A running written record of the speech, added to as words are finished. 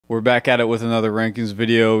We're back at it with another rankings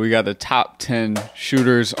video. We got the top 10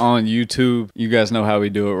 shooters on YouTube. You guys know how we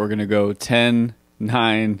do it. We're going to go 10,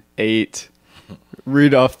 9, 8,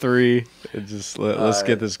 read off 3, and just let's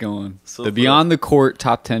get this going. So the Beyond the Court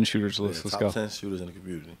top 10 shooters list. Let's go. Top 10 shooters in the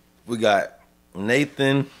community. We got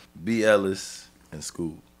Nathan, B. Ellis, and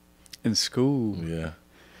Scoob. In school. Yeah.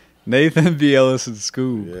 Nathan, B. Ellis, and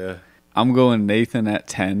Scoob. Yeah. I'm going Nathan at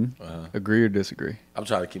 10. Agree or disagree? I'm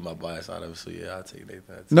trying to keep my bias out of it, so yeah, I'll take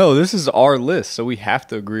Nathan at 10. No, this is our list, so we have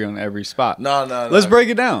to agree on every spot. No. Let's break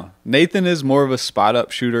it down. Nathan is more of a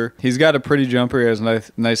spot-up shooter. He's got a pretty jumper. He has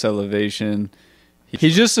nice elevation.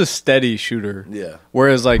 He's just a steady shooter. Yeah.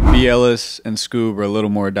 Whereas like B. Ellis and Scoob are a little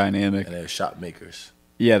more dynamic. And they're shot makers.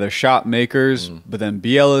 Yeah, they're shot makers. But then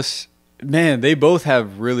B. Ellis, man, they both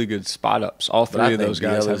have really good spot-ups. All three of those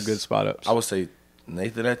guys have good spot-ups. I would say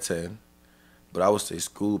Nathan at 10. But I would say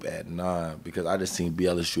Scoob at 9 because I just seen B.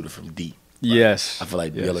 Ellis shoot it from deep. Like, yes. I feel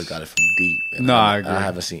like B. Ellis got it from deep. And no, I agree. I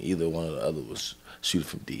haven't seen either one of the other was shoot it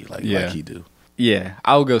from deep like he do. Yeah,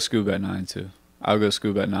 I'll go Scoob at 9 too. I'll go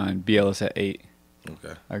Scoob at 9. B. Ellis at 8.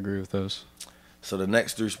 Okay. I agree with those. So the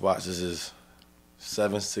next 3 spots is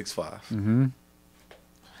 7, 6, 5.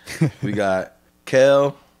 We got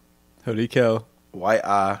Kel, Hoodie Kel, White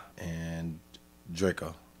Eye, and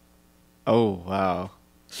Draco. Oh, wow.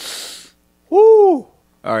 Woo!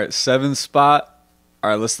 All right, 7th spot. All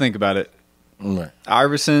right, let's think about it. Right.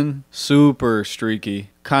 Iverson, super streaky,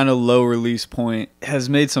 kind of low release point, has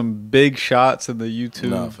made some big shots in the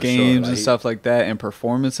YouTube games and stuff like that and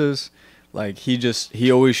performances. Like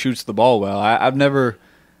he always shoots the ball well.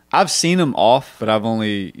 I've seen him off, but I've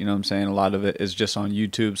only, you know what I'm saying, a lot of it is just on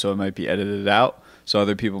YouTube, so it might be edited out. So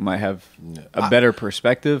other people might have a better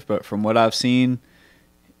perspective, but from what I've seen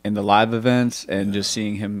in the live events and just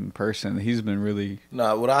seeing him in person, he's been really.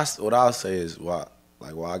 No, what I'll say is why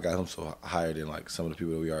I got him so higher than like some of the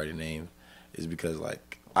people that we already named is because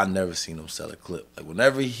like I never seen him sell a clip. Like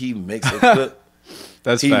whenever he makes a clip,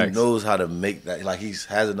 he knows how to make that. Like he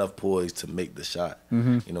has enough poise to make the shot. You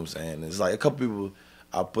know what I'm saying? It's like a couple people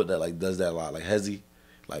I put that like does that a lot. Like Hezzy,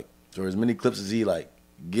 like for as many clips as he like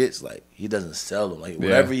gets, like he doesn't sell them. Like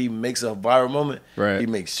whenever he makes a viral moment, he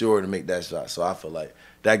makes sure to make that shot. So I feel like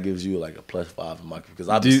that gives you like a +5 in my because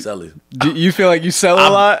I be selling. Do you feel like you sell a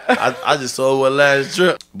lot? I just sold one last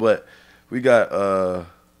trip, but we got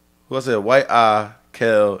who I said White Eye,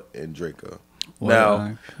 Kel, and Draco.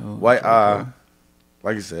 White Eye,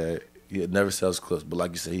 like you said, he never sells clips, but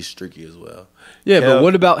like you said, he's streaky as well. Yeah, but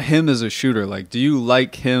what about him as a shooter? Like, do you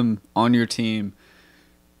like him on your team,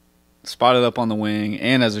 spotted up on the wing,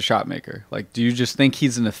 and as a shot maker? Like, do you just think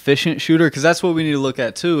he's an efficient shooter? Because that's what we need to look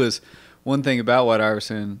at too. Is one thing about White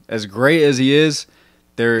Iverson, as great as he is,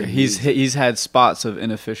 he's had spots of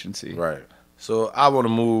inefficiency. Right. So I want to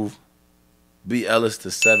move B. Ellis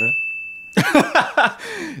to 7.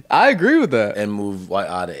 I agree with that. And move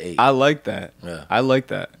White Eye to 8. I like that. Yeah. I like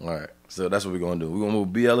that. All right. So that's what we're going to do. We're going to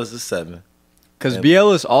move B. Ellis to 7. Because B.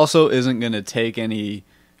 Ellis also isn't going to take any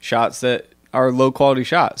shots that are low-quality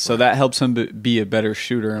shots. So that helps him be a better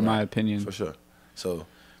shooter, in my opinion. For sure. So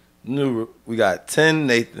we got 10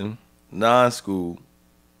 Nathan, 9 Scoob,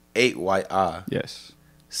 8 White Eye. Yes.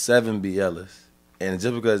 7 B. Ellis. And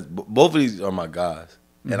just because both of these are my guys.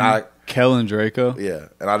 And Kel and Draco. Yeah.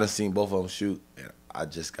 And I done seen both of them shoot. And I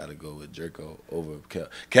just got to go with Draco over Kel.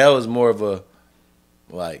 Kel is more of a,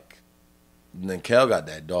 like, then Kel got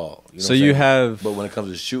that dog. You know so you have. But when it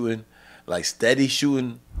comes to shooting, like steady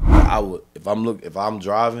shooting, I would, if I'm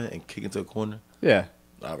driving and kicking to a corner. Yeah.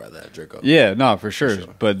 I'd rather have Draco. Yeah, no, for sure.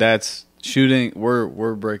 But that's shooting.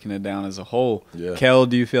 We're breaking it down as a whole. Yeah. Kel,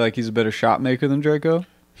 do you feel like he's a better shot maker than Draco?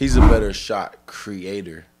 He's a better shot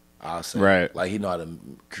creator, I'll say. Right. Like he know how to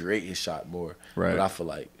create his shot more. Right. But I feel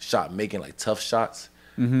like shot making, like tough shots,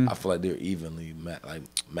 I feel like they're evenly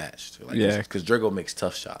matched. Like, yeah. Because Draco makes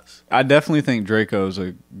tough shots. I definitely think Draco's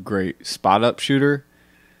a great spot up shooter.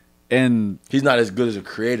 And he's not as good as a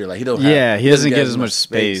creator. Like he don't. He doesn't get as much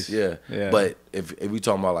space. Yeah. But if we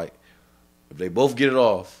talking about like if they both get it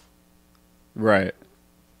off, right?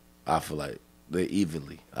 I feel like they're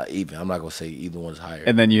evenly even. I'm not gonna say either one's higher.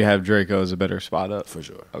 And then you have Draco as a better spot up for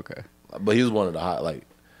sure. Okay, but he was one of the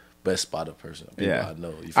best spot up person. I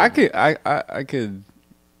know. I could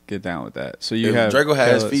get down with that. So you have Draco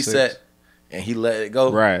had his feet set and he let it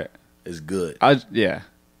go. Right, it's good.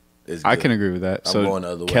 I can agree with that. So going the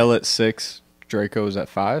other way. Kel at 6, Draco is at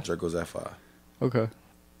 5? Draco's at 5. Okay.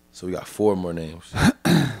 So we got 4 more names.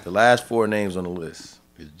 The last 4 names on the list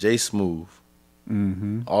is Jay Smooth,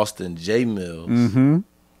 Austin J. Mills,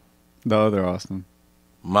 the other Austin,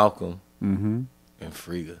 Malcolm, and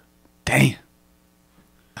Friga. Damn.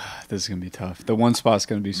 This is gonna be tough. The one spot's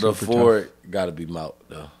gonna be super tough. The four tough. Gotta be Mout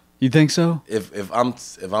though. You think so? If I'm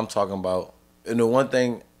talking about, and the one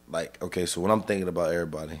thing, like, okay, so when I'm thinking about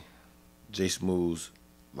everybody, Jay Smooth's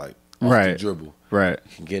like off the dribble, right?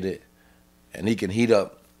 He can get it, and he can heat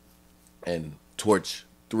up and torch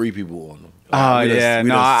 3 people on him. Like, yeah,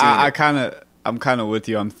 no, I'm kind of with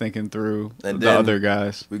you. I'm thinking through the other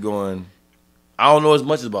guys. We going. I don't know as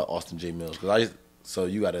much about Austin J. Mills so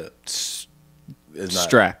you gotta. It's not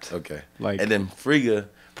strapped. Okay, like, and then Friga.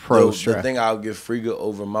 The thing I'll give Friga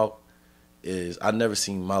over Mouk is I never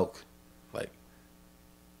seen Mouk like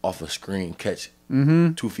off a screen catch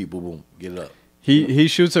 2 feet, boom, boom, get it up. He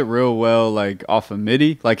shoots it real well, like off a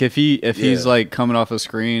midi. Like if he's like coming off a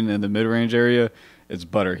screen in the mid range area, it's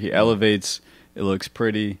butter. He elevates. It looks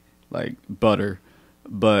pretty, like butter.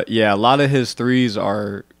 But yeah, a lot of his threes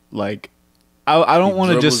are like. I don't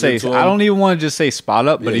want to just say. I don't even want to just say spot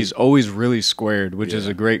up, but he's always really squared, which is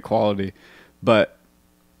a great quality. But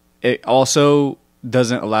it also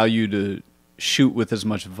doesn't allow you to shoot with as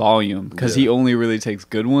much volume because he only really takes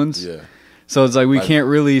good ones. Yeah. So it's like we can't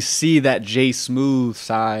really see that Jay Smooth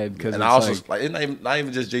side. And I also like it's not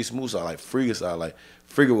even just Jay Smooth side, like Friga side. Like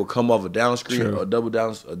Friga will come off a down screen or a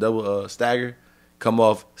double stagger, come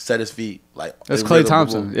off, set his feet like that's Klay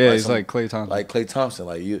Thompson. Yeah, he's like Klay Thompson. Like Klay Thompson,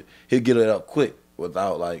 like he'll get it up quick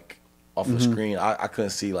without like off a screen. I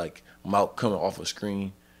couldn't see like Mout coming off a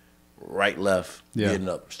screen. Right, left, getting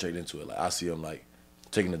up straight into it. Like I see him like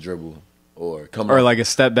taking a dribble or coming or like a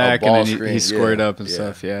step back and then he's squared up and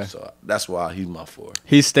stuff. Yeah, so that's why he's my 4.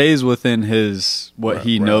 He stays within his what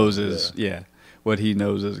he knows is what he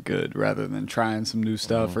knows is good rather than trying some new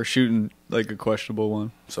stuff or shooting like a questionable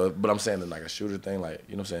one. So, but I'm saying that like a shooter thing, like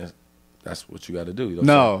you know what I'm saying. That's what you got to do. You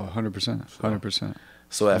know no, 100%, 100%.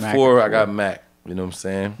 So at Mac 4, I got Mac. You know what I'm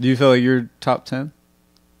saying. Do you feel like you're top 10?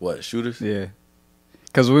 What shooters? Yeah.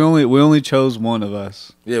 Because we only chose one of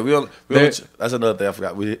us. Yeah, we only that's another thing I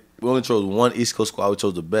forgot. We only chose one East Coast squad. We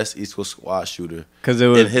chose the best East Coast squad shooter because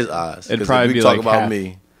in his eyes. It'd probably if we be talk like about half.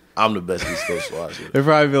 Me. I'm the best East Coast squad shooter. It'd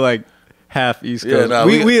probably be like half East Coast. Yeah, nah,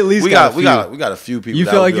 we at least got a few people. You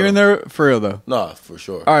feel like you're in there for real though? No, for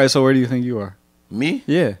sure. All right, so where do you think you are? Me?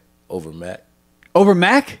 Yeah, over Mac. Over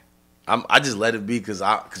Mac? I just let it be because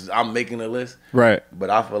I'm making a list. Right. But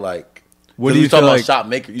I feel like what do you talking feel about like? Shot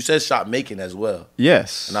maker? You said shot making as well.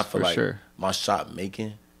 Yes, and I feel like sure. My shot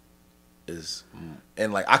making is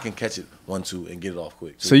and like I can catch it 1-2 and get it off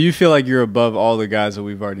quick. Too. So you feel like you're above all the guys that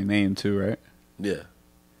we've already named too, right? Yeah.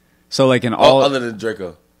 So like in all other than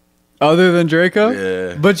Draco. Other than Draco?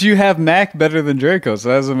 Yeah. But you have Mac better than Draco, so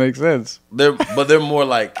that doesn't make sense. They're more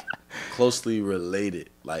like closely related.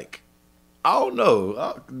 Like I don't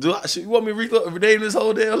know. You want me to rename this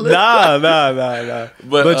whole damn list? Nah.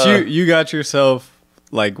 But you got yourself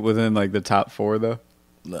like within like the top 4 though.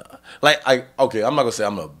 Nah. Like I'm not gonna say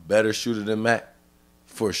I'm a better shooter than Mac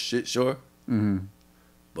for shit, sure.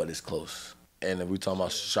 But it's close. And if we talking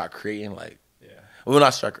about shot creating, like well,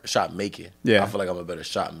 not shot making. Yeah. I feel like I'm a better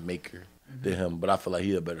shot maker than him, but I feel like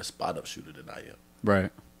he's a better spot up shooter than I am.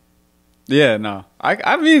 Right. Yeah, no.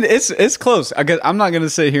 I mean it's close. I guess I'm not gonna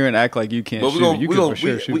sit here and act like you can't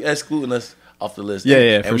shoot. We excluding us off the list. Yeah,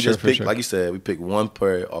 and for we sure. just pick, like you said, we pick one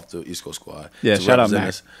player off the East Coast squad. Yeah, to shout out represent Mac.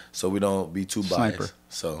 us, so we don't be too biased. Sniper.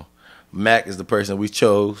 So Mac is the person we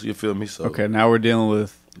chose. You feel me? So okay, now we're dealing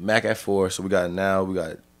with Mac at 4. So we got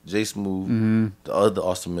Jay Smooth, the other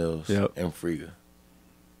Austin Mills, and Friga.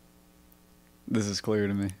 This is clear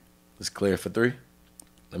to me. It's clear for 3.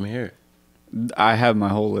 Let me hear it. I have my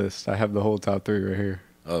whole list. I have the whole top 3 right here.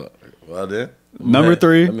 Oh, well then. Number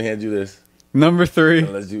 3. Let me hand you this. Number 3.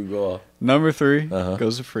 Let's you go off. Number 3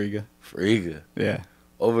 goes to Friga. Friga. Yeah.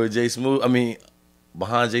 Over Jay Smooth. I mean,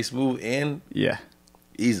 behind Jay Smooth and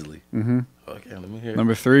easily. Okay, let me hear it.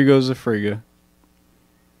 Number 3 goes to Friga.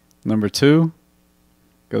 Number 2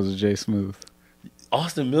 goes to Jay Smooth.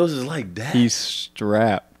 Austin Mills is like that. He's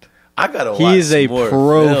strapped. I gotta watch He is a more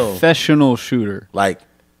professional shooter. Like,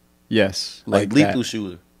 yes, like lethal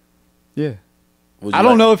shooter. Yeah. I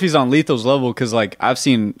don't know if he's on Lethal's level because like I've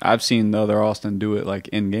seen the other Austin do it like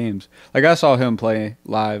in games. Like I saw him play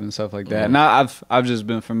live and stuff like that. Now I've just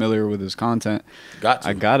been familiar with his content.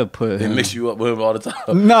 I gotta put him. They mix you up with him all the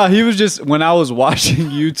time. No, he was just when I was watching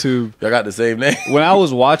YouTube. Y'all got the same name. When I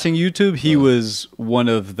was watching YouTube, he was one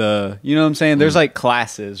of the. You know what I'm saying? There's like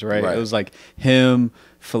classes, right? It was like him,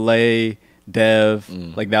 Filet, Dev.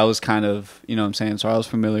 Like that was kind of you know what I'm saying. So I was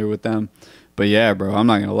familiar with them. But yeah, bro, I'm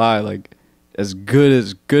not gonna lie. Like as good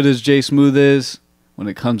as Jay Smooth is when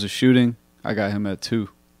it comes to shooting, I got him at 2.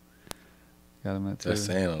 Got him at 2. That's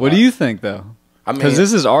saying a lot. What do you think though? I mean, because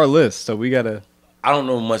this is our list, so we gotta. I don't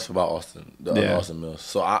know much about Austin, Austin Mills,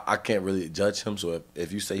 so I can't really judge him. So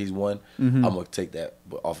if you say he's won, I'm gonna take that.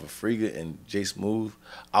 But off of Friga and Jay Smooth,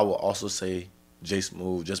 I will also say Jay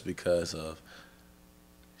Smooth just because of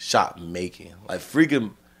shot making. Like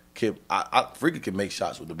Friga can make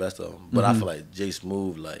shots with the best of them, but I feel like Jay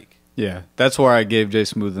Smooth, like that's where I gave Jay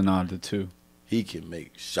Smooth the nod to 2. He can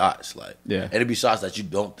make shots, like and it'd be shots that you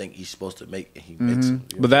don't think he's supposed to make, and he makes them.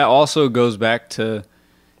 But that also goes back to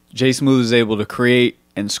Jay Smooth is able to create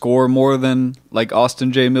and score more than like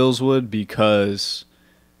Austin J. Mills would because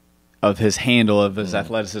of his handle, of his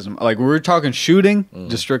athleticism. Like we were talking shooting,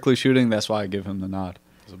 just strictly shooting. That's why I give him the nod.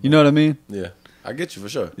 You know what I mean? Yeah, I get you for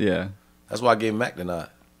sure. Yeah, that's why I gave Mac the nod.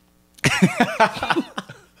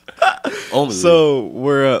 So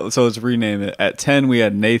let's rename it. At 10 we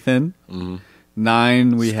had Nathan.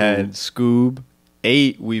 9 we had Scoob.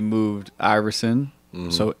 8 we moved Iverson.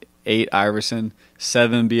 So 8 Iverson.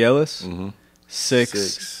 7 Bielis.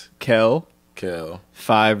 6 Kel.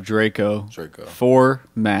 5 Draco. 4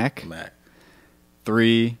 Mac.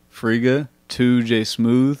 3 Friga. 2 J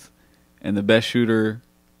Smooth. And the best shooter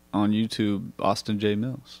on YouTube, Austin J.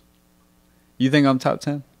 Mills. You think I'm top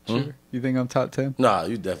 10? Sure. You think I'm top 10? Nah,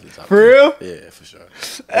 you definitely top 10. For real? Yeah, for sure.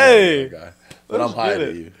 Hey. But I'm higher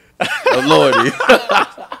than you. Oh, Lordy.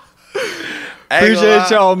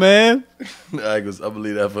 Appreciate y'all, man. I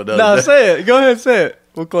believe that for another day. Say it. Go ahead and say it.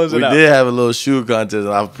 We'll close it out. We did have a little shoe contest, and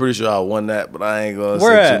I'm pretty sure I won that, but I ain't going to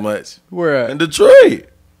say too much. Where at? In Detroit.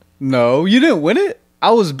 No, you didn't win it?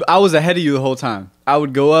 I was ahead of you the whole time. I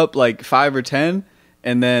would go up like 5 or 10,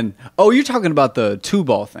 and then... Oh, you're talking about the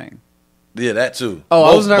 2-ball thing. Yeah, that too. Oh,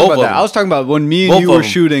 I wasn't talking about that. I was talking about when me and you were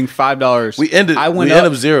shooting $5. We ended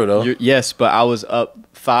up 0 though. Yes, but I was up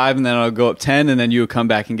 5, and then I'll go up 10, and then you would come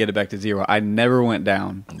back and get it back to 0. I never went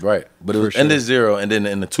down. Right, but it was ended 0, and then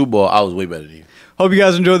in the 2-ball, I was way better than you. Hope you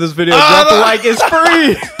guys enjoyed this video. Drop a like. It's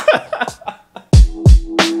free.